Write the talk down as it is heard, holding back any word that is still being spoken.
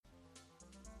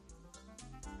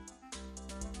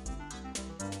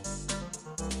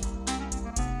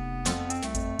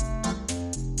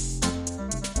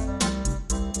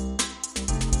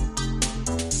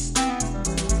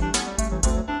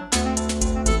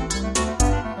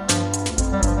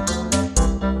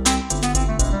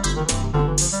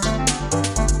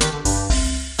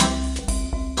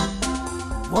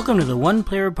Welcome to the One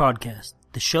Player Podcast,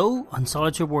 the show on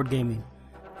solitaire board gaming.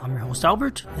 I'm your host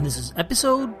Albert, and this is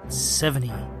episode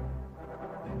 70.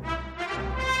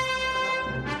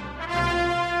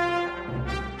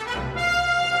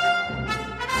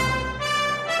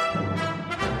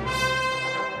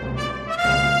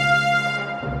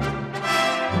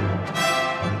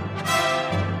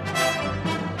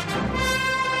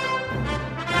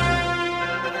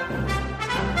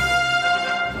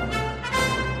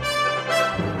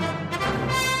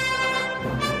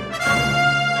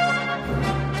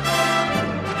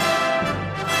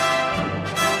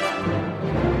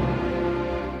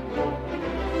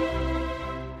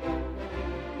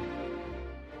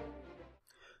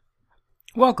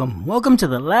 Welcome to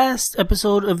the last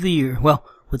episode of the year. Well,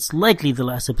 what's likely the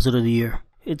last episode of the year.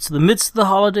 It's the midst of the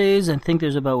holidays. I think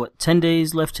there's about, 10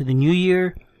 days left to the new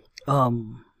year.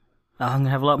 I'm going to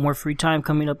have a lot more free time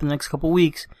coming up in the next couple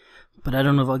weeks, but I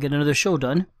don't know if I'll get another show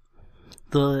done.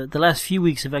 The last few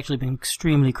weeks have actually been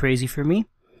extremely crazy for me.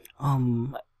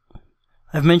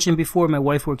 I've mentioned before my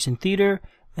wife works in theater,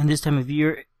 and this time of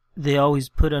year they always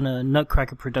put on a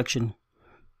Nutcracker production.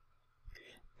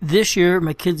 This year,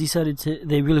 my kids decided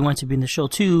they really want to be in the show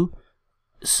too,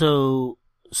 so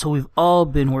we've all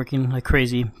been working like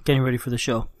crazy, getting ready for the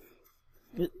show,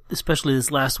 especially this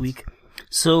last week.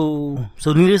 So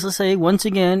needless to say, once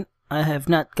again, I have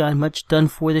not gotten much done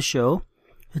for the show.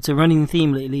 It's a running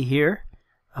theme lately here.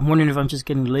 I'm wondering if I'm just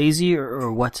getting lazy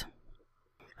or what.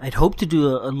 I'd hope to do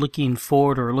a looking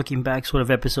forward or looking back sort of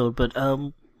episode, but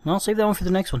I'll save that one for the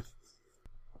next one.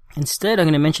 Instead, I'm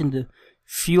going to mention the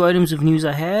few items of news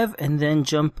I have, and then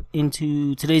jump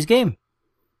into today's game.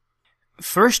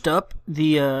 First up,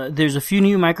 there's a few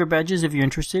new micro badges if you're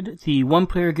interested. The One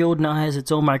Player Guild now has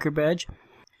its own micro badge.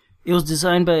 It was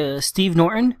designed by Steve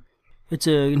Norton. It's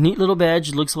a neat little badge.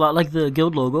 It looks a lot like the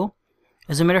guild logo.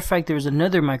 As a matter of fact, there's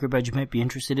another micro badge you might be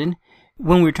interested in.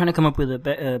 When we were trying to come up with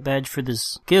a badge for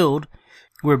this guild,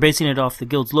 we're basing it off the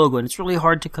guild's logo, and it's really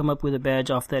hard to come up with a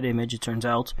badge off that image, it turns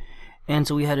out. And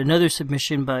so we had another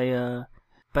submission by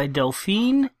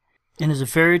Delphine, and it's a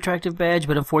very attractive badge,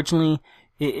 but unfortunately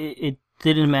it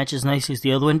didn't match as nicely as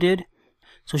the other one did.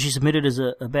 So she submitted as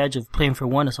a badge of Playing for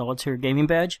One, a solitaire gaming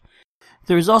badge.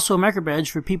 There is also a micro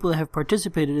badge for people that have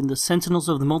participated in the Sentinels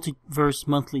of the Multiverse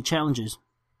monthly challenges.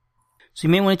 So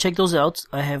you may want to check those out.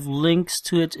 I have links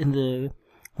to it in the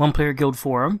One Player Guild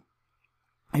forum.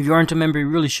 If you aren't a member, you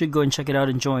really should go and check it out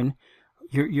and join.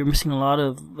 You're missing a lot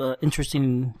of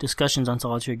interesting discussions on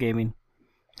solitaire gaming.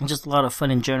 And just a lot of fun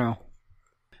in general.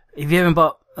 If you haven't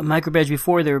bought a micro badge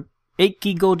before, they're 8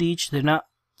 Geek Gold each. It's not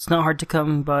hard to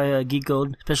come by Geek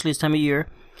Gold, especially this time of year.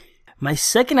 My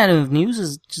second item of news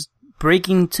is just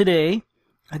breaking today.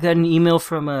 I got an email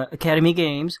from Academy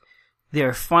Games.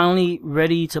 They're finally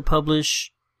ready to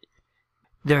publish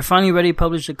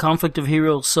the Conflict of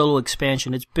Heroes solo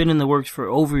expansion. It's been in the works for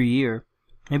over a year,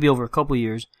 maybe over a couple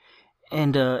years.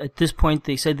 And at this point,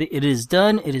 they said that it is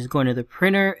done, it is going to the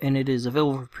printer, and it is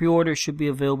available for pre-order, should be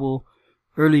available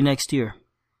early next year.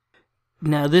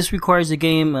 Now, this requires the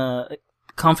game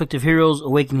Conflict of Heroes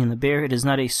Awakening the Bear. It is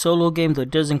not a solo game, though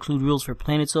it does include rules for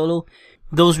playing it solo.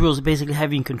 Those rules are basically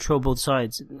having control both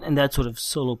sides, and that sort of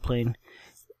solo playing.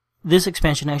 This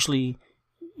expansion, actually,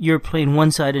 you're playing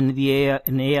one side, and the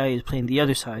AI is playing the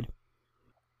other side.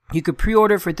 You could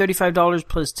pre-order for $35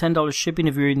 plus $10 shipping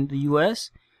if you're in the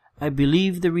US. I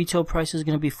believe the retail price is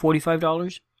going to be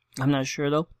 $45. I'm not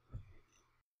sure, though.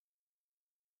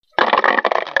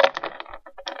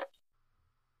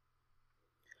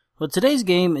 Well, today's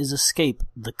game is Escape,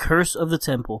 The Curse of the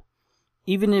Temple.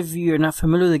 Even if you're not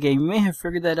familiar with the game, you may have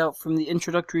figured that out from the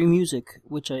introductory music,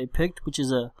 which I picked, which is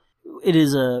the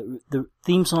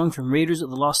theme song from Raiders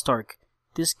of the Lost Ark.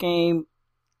 This game,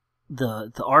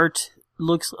 the art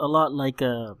looks a lot like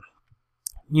the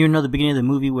beginning of the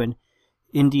movie when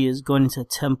Indy is going into a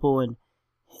temple and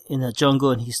in the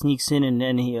jungle, and he sneaks in, and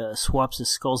then he swaps his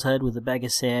skull's head with a bag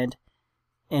of sand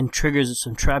and triggers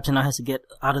some traps, and now has to get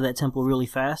out of that temple really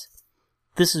fast.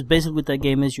 This is basically what that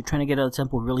game is. You're trying to get out of the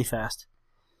temple really fast.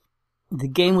 The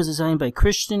game was designed by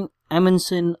Christian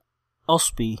Amundsen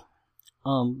Osby,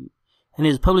 and it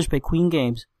is published by Queen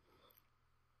Games.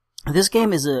 This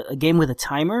game is a game with a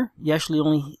timer. You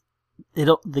actually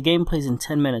the game plays in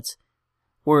 10 minutes.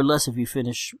 Or less if you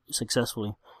finish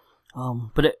successfully.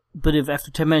 But if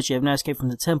after 10 minutes you have not escaped from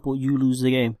the temple, you lose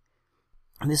the game.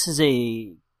 This is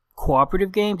a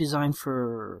cooperative game designed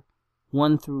for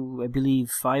 1 through, I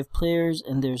believe, 5 players,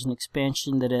 and there's an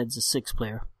expansion that adds a 6th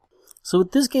player. So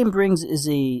what this game brings is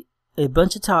a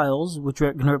bunch of tiles, which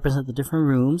are going to represent the different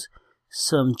rooms,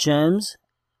 some gems,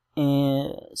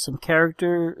 and some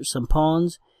character, some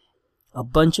pawns, a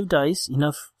bunch of dice,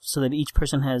 enough so that each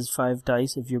person has 5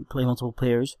 dice if you're playing multiple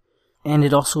players. And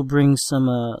it also brings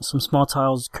some small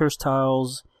tiles, curse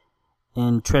tiles,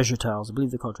 and treasure tiles. I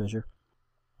believe they're called treasure.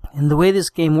 And the way this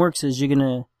game works is you're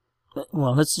gonna,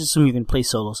 well, let's just assume you're gonna play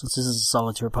solo since this is a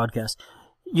solitaire podcast.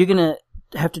 You're gonna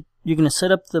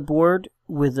set up the board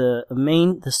with the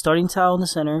starting tile in the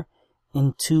center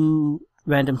and 2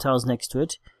 random tiles next to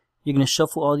it. You're gonna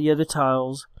shuffle all the other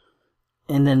tiles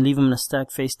and then leave them in a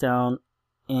stack face down.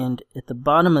 And at the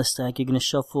bottom of the stack, you're gonna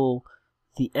shuffle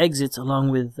the exits along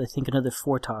with, I think, another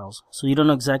 4 tiles. So you don't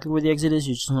know exactly where the exit is,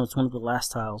 you just know it's one of the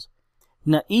last tiles.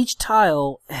 Now, each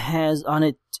tile has on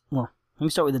it, well, let me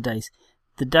start with the dice.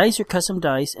 The dice are custom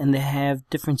dice, and they have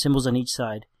different symbols on each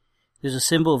side. There's a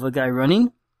symbol of a guy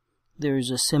running, there's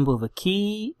a symbol of a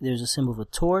key, there's a symbol of a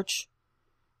torch,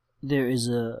 there is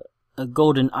a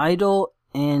golden idol,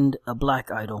 and a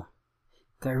black idol.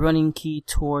 Guy running, key,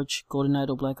 torch, golden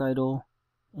idol, black idol,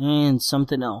 and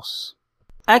something else.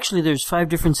 Actually, there's 5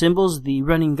 different symbols. The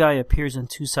running guy appears on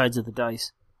 2 sides of the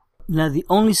dice. Now, the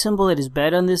only symbol that is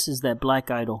bad on this is that black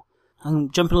idol.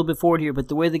 I'm jumping a little bit forward here, but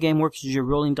the way the game works is you're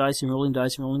rolling dice and rolling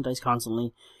dice and rolling dice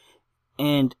constantly.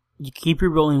 And you keep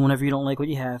re-rolling whenever you don't like what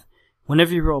you have.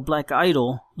 Whenever you roll black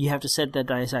idol, you have to set that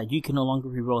die aside. You can no longer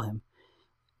re-roll him.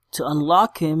 To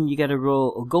unlock him, you gotta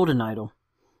roll a golden idol.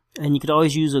 And you could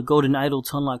always use a golden idol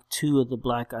to unlock 2 of the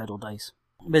black idol dice.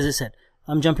 But as I said,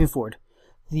 I'm jumping forward.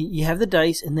 You have the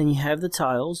dice, and then you have the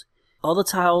tiles. All the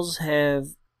tiles have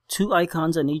 2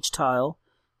 icons on each tile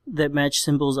that match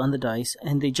symbols on the dice,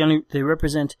 and they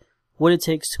represent what it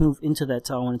takes to move into that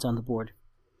tile when it's on the board.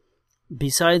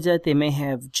 Besides that, they may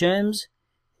have gems,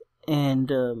 and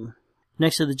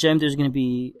next to the gem there's going to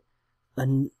be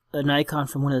an icon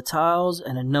from one of the tiles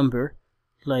and a number,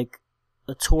 like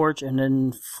a torch and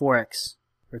then 4x,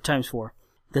 or times 4.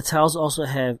 The tiles also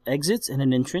have exits and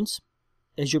an entrance.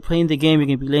 As you're playing the game, you're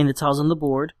going to be laying the tiles on the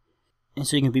board, and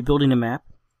so you're going to be building a map.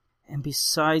 And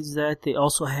besides that,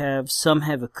 some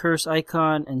have a curse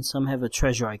icon, and some have a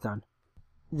treasure icon.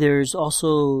 There's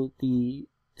also the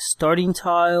starting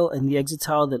tile and the exit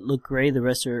tile that look gray. The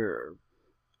rest are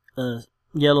a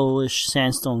yellowish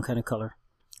sandstone kind of color.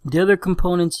 The other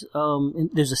components,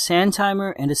 there's a sand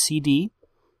timer and a CD.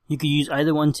 You could use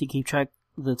either one to keep track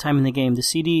of the time in the game. The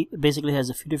CD basically has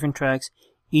a few different tracks.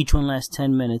 Each one lasts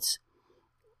 10 minutes.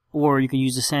 Or you could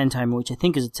use the sand timer, which I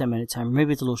think is a 10-minute timer.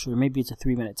 Maybe it's a little shorter. Maybe it's a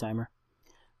 3-minute timer.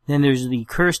 Then there's the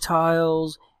curse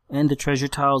tiles and the treasure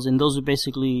tiles, and those are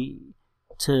basically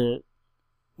to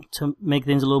make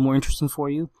things a little more interesting for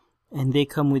you. And they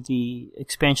come with the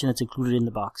expansion that's included in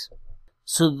the box.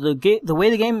 So the way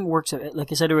the game works,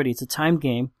 like I said already, it's a timed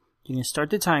game. You're going to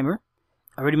start the timer.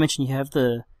 I already mentioned you have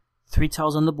the 3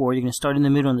 tiles on the board. You're going to start in the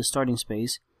middle in the starting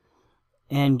space.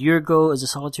 And your goal as a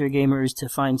solitaire gamer is to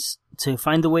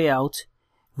find the way out.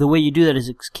 The way you do that is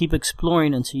keep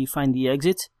exploring until you find the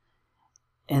exit,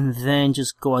 and then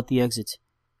just go out the exit.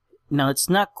 Now, it's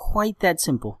not quite that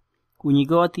simple. When you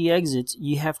go out the exit,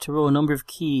 you have to roll a number of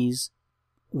keys.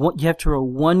 You have to roll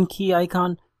 1 key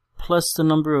icon plus the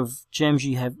number of gems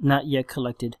you have not yet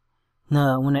collected.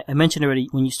 Now, when I mentioned already,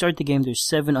 when you start the game, there's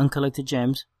 7 uncollected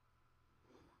gems,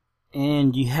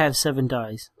 and you have 7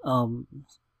 dice.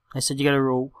 I said you gotta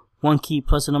roll 1 key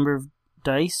plus a number of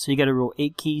dice, so you gotta roll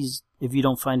 8 keys if you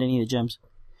don't find any of the gems.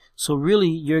 So really,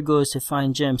 your goal is to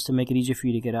find gems to make it easier for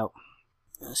you to get out.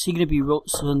 So you're gonna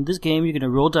so in this game, you're gonna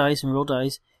roll dice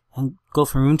and go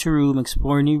from room to room,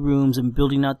 exploring new rooms and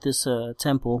building out this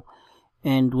temple.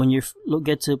 And when you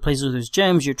get to places where there's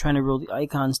gems, you're trying to roll the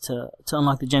icons to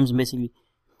unlock the gems and basically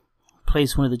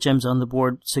place one of the gems on the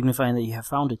board, signifying that you have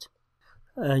found it.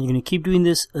 You're gonna keep doing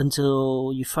this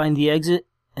until you find the exit.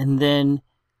 And then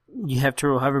you have to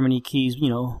roll however many keys,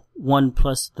 1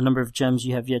 plus the number of gems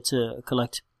you have yet to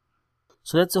collect.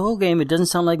 So that's the whole game. It doesn't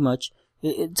sound like much.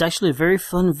 It's actually a very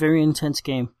fun, very intense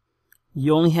game.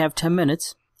 You only have 10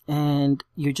 minutes, and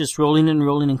you're just rolling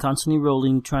and constantly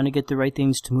rolling, trying to get the right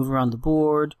things to move around the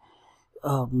board,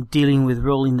 dealing with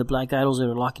rolling the black idols that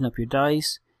are locking up your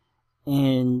dice,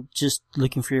 and just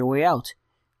looking for your way out.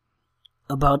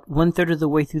 About 1/3 of the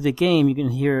way through the game, you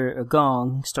can hear a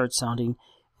gong start sounding,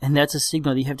 and that's a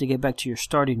signal that you have to get back to your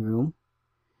starting room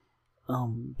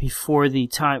before I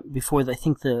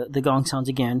think the gong sounds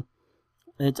again.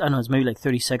 I don't know, it's maybe like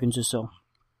 30 seconds or so.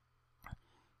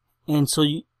 And so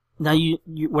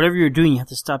whatever you're doing, you have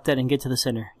to stop that and get to the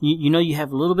center. You know you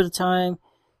have a little bit of time.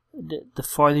 The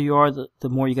farther you are, the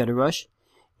more you got to rush.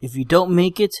 If you don't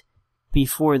make it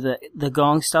before the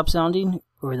gong stops sounding,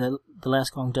 or the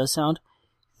last gong does sound,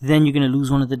 then you're going to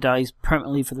lose one of the dice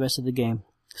permanently for the rest of the game.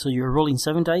 So you're rolling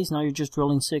 7 dice, now you're just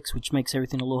rolling 6, which makes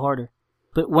everything a little harder.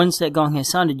 But once that gong has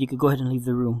sounded, you could go ahead and leave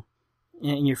the room.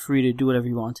 And you're free to do whatever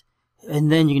you want.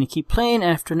 And then you're going to keep playing.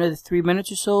 After another 3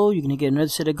 minutes or so, you're going to get another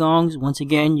set of gongs. Once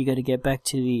again, you got to get back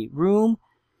to the room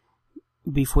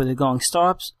before the gong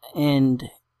stops. And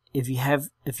if you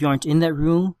aren't in that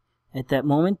room at that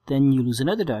moment, then you lose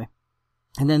another die.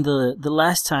 And then the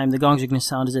last time the gongs are going to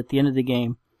sound is at the end of the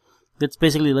game. That's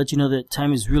basically to let you know that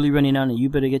time is really running out and you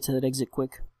better get to that exit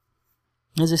quick.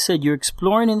 As I said, you're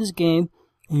exploring in this game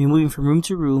and you're moving from room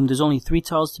to room. There's only 3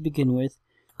 tiles to begin with.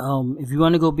 If you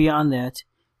want to go beyond that,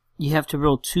 you have to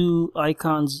roll 2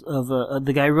 icons of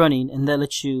the guy running, and that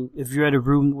lets you, if you're at a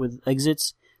room with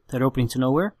exits that are opening to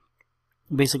nowhere,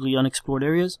 basically unexplored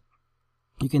areas,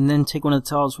 you can then take one of the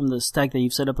tiles from the stack that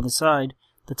you've set up on the side,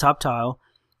 the top tile,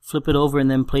 flip it over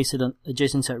and then place it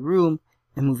adjacent to that room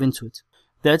and move into it.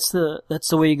 That's the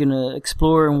way you're gonna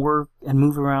explore and work and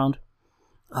move around.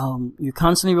 You're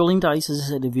constantly rolling dice. As I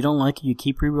said, if you don't like it, you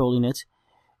keep re-rolling it.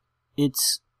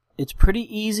 It's pretty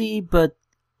easy, but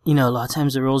a lot of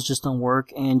times the rolls just don't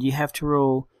work, and you have to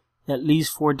roll at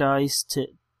least 4 dice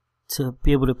to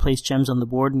be able to place gems on the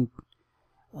board and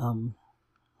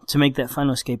to make that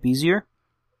final escape easier.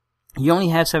 You only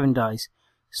have 7 dice,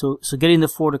 so getting the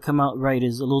 4 to come out right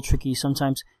is a little tricky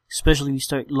sometimes, especially if you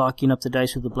start locking up the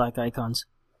dice with the black icons.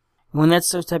 When that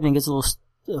starts happening, it gets a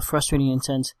little frustrating and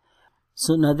intense.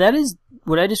 So now that is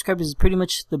what I described as pretty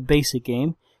much the basic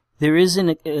game. There is in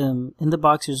the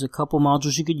box, there's a couple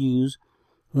modules you could use.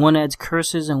 One adds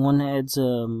curses and one adds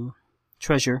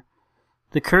treasure.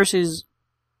 The curses,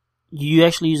 you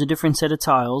actually use a different set of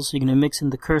tiles. You're going to mix in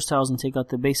the curse tiles and take out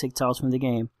the basic tiles from the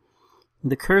game.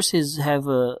 The curses have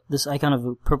this icon of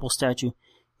a purple statue.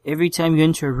 Every time you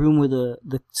enter a room with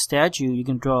the statue, you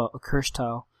can draw a curse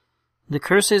tile. The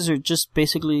curses are just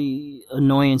basically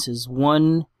annoyances.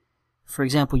 One, for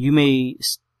example, you may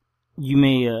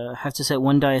have to set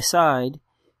 1 die aside,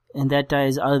 and that die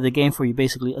is out of the game for you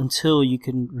basically until you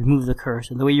can remove the curse.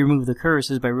 And the way you remove the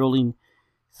curse is by rolling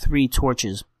 3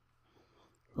 torches.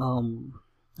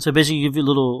 So basically,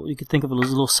 you could think of it as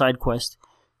a little side quest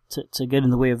to get in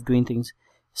the way of doing things.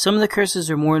 Some of the curses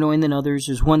are more annoying than others.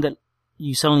 There's one that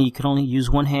you can only use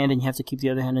one hand and you have to keep the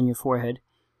other hand on your forehead.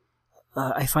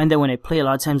 I find that when I play, a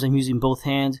lot of times I'm using both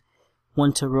hands,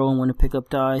 one to roll and one to pick up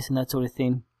dice and that sort of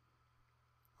thing.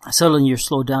 Suddenly you're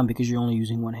slowed down because you're only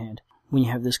using one hand when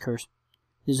you have this curse.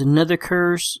 There's another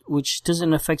curse which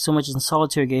doesn't affect so much in the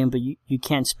solitaire game, but you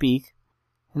can't speak.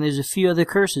 And there's a few other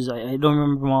curses. I don't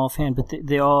remember them all offhand, but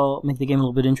they all make the game a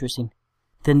little bit interesting.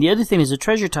 Then the other thing is the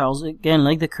treasure tiles. Again,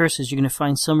 like the curses, you're going to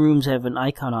find some rooms have an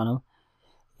icon on them.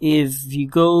 If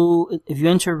you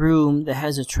enter a room that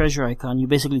has a treasure icon, you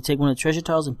basically take one of the treasure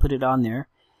tiles and put it on there.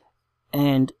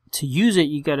 And to use it,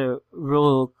 you got to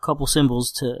roll a couple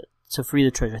symbols to free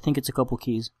the treasure. I think it's a couple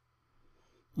keys.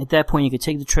 At that point, you could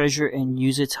take the treasure and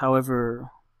use it however...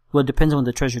 Well, it depends on what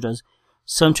the treasure does.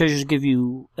 Some treasures give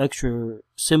you extra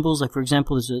symbols. Like, for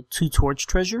example, there's a 2 torch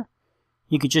treasure.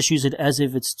 You could just use it as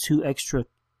if it's 2 extra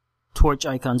torch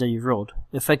icons that you've rolled.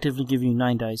 Effectively giving you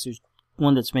 9 dice. There's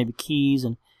one that's maybe keys,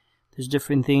 and there's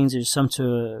different things. There's some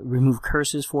to remove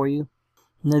curses for you.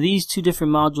 Now, these 2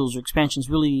 different modules or expansions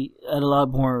really add a lot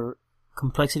more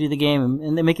complexity to the game,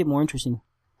 and they make it more interesting.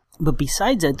 But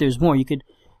besides that, there's more.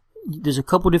 There's a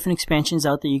couple different expansions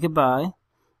out that you could buy,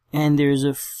 and there's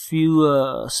a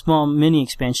few small mini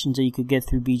expansions that you could get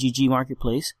through BGG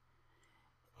Marketplace.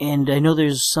 And I know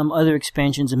there's some other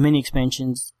expansions and mini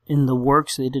expansions in the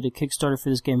works. They did a Kickstarter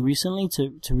for this game recently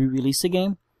to re-release the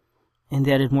game, and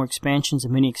they added more expansions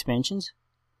and mini expansions.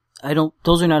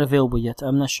 Those are not available yet.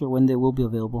 I'm not sure when they will be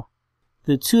available.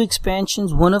 The 2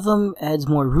 expansions, one of them adds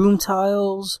more room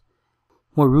tiles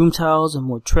and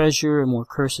more treasure and more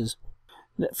curses.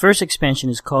 The first expansion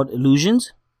is called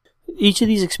Illusions. Each of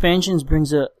these expansions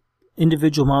brings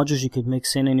individual modules you could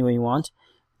mix in any way you want.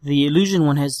 The illusion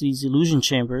one has these illusion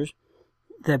chambers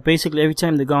that basically every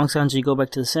time the gong sounds, you go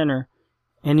back to the center,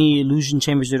 any illusion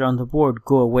chambers that are on the board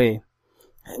go away,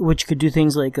 which could do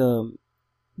things like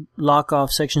lock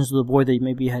off sections of the board that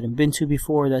maybe you hadn't been to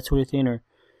before, that sort of thing, or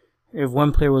if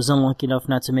one player was unlucky enough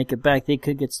not to make it back, they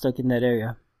could get stuck in that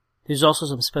area. There's also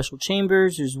some special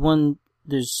chambers.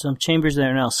 There's some chambers that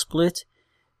are now split,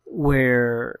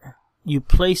 where you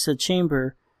place a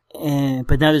chamber,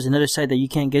 but now there's another side that you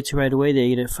can't get to right away.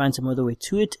 They gotta find some other way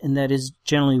to it, and that is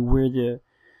generally where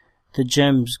the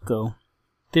gems go.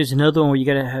 There's another one where you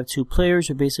gotta have 2 players,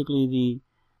 or basically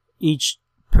each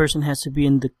person has to be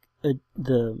in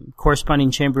the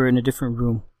corresponding chamber in a different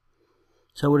room.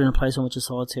 So it wouldn't apply so much to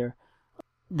solitaire.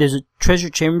 There's a treasure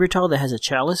chamber tile that has a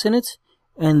chalice in it,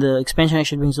 and the expansion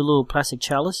actually brings a little plastic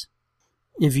chalice.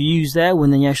 If you use that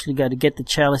one, then you actually got to get the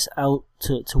chalice out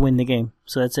to win the game.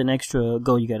 So that's an extra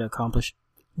goal you got to accomplish.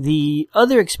 The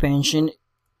other expansion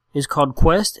is called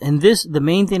Quest, and the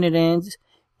main thing it adds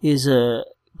is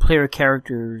player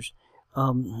characters.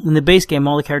 In the base game,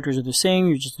 all the characters are the same,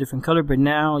 you're just a different color, but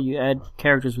now you add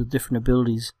characters with different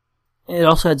abilities. It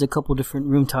also adds a couple different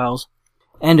room tiles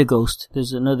and a ghost.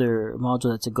 There's another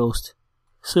module that's a ghost.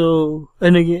 So,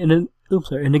 and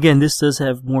again, this does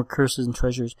have more curses and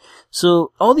treasures.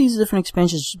 So, all these different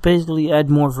expansions basically add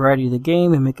more variety to the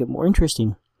game and make it more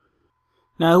interesting.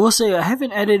 Now, I will say, I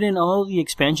haven't added in all the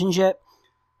expansions yet.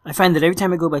 I find that every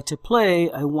time I go back to play,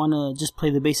 I want to just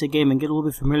play the basic game and get a little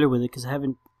bit familiar with it because I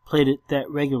haven't played it that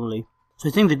regularly. So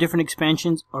I think the different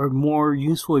expansions are more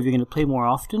useful if you're going to play more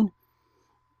often.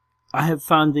 I have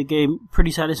found the game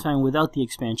pretty satisfying without the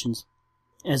expansions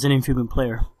as an infrequent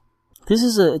player.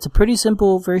 It's a pretty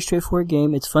simple, very straightforward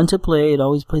game. It's fun to play. It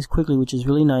always plays quickly, which is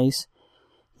really nice.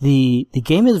 The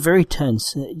game is very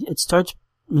tense. It starts,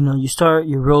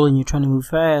 you're rolling, you're trying to move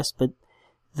fast, but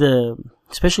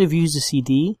especially if you use the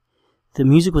CD, the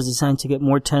music was designed to get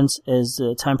more tense as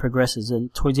time progresses,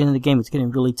 and towards the end of the game, it's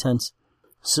getting really tense.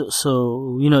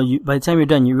 So by the time you're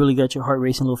done, you really got your heart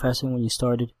racing a little faster than when you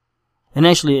started. And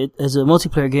actually, as a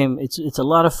multiplayer game, it's a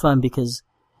lot of fun because,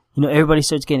 everybody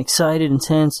starts getting excited and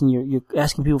tense, and you're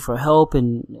asking people for help,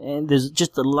 and there's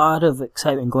just a lot of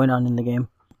excitement going on in the game.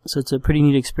 So it's a pretty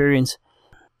neat experience.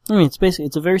 I mean,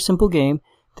 it's a very simple game.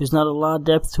 There's not a lot of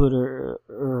depth to it or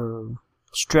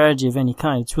strategy of any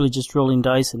kind. It's really just rolling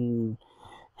dice and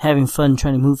having fun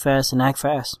trying to move fast and act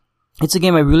fast. It's a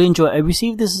game I really enjoy. I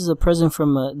received this as a present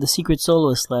from the Secret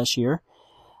Soloist last year.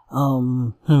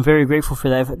 I'm very grateful for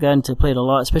that. I've gotten to play it a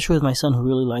lot, especially with my son who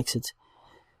really likes it.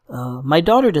 My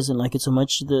daughter doesn't like it so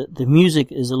much. The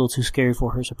music is a little too scary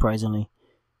for her, surprisingly.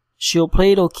 She'll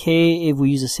play it okay if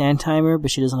we use a sand timer,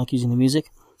 but she doesn't like using the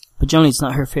music. But generally, it's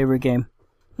not her favorite game.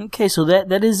 Okay, so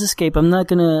that is Escape. I'm not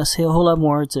gonna say a whole lot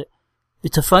more.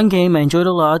 It's a fun game. I enjoyed it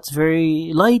a lot. It's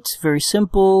very light, very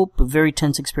simple, but very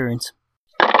tense experience.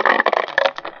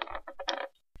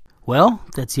 Well,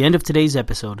 that's the end of today's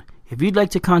episode. If you'd like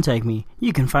to contact me,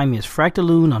 you can find me as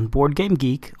Fractaloon on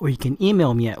BoardGameGeek, or you can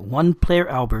email me at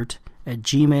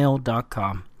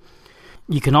oneplayeralbert@gmail.com.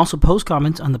 You can also post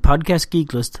comments on the Podcast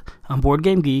Geek list on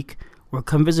BoardGameGeek, or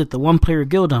come visit the One Player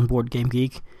Guild on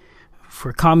BoardGameGeek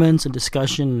for comments and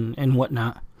discussion and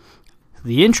whatnot.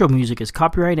 The intro music is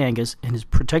copyright Angus and is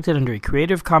protected under a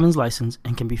Creative Commons license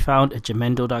and can be found at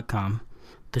jamendo.com.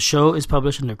 The show is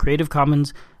published under Creative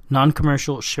Commons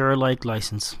non-commercial share-alike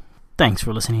license. Thanks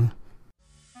for listening.